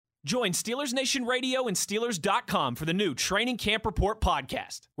Join Steelers Nation Radio and Steelers.com for the new Training Camp Report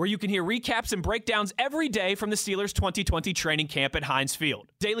podcast, where you can hear recaps and breakdowns every day from the Steelers' 2020 training camp at Heinz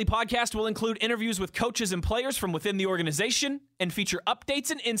Field. Daily podcast will include interviews with coaches and players from within the organization and feature updates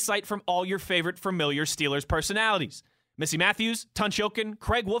and insight from all your favorite familiar Steelers personalities. Missy Matthews, Tunch Ilkin,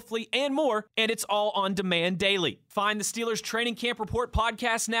 Craig Wolfley, and more, and it's all on demand daily. Find the Steelers Training Camp Report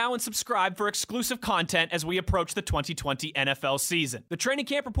podcast now and subscribe for exclusive content as we approach the 2020 NFL season. The Training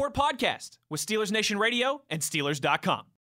Camp Report podcast with Steelers Nation Radio and Steelers.com.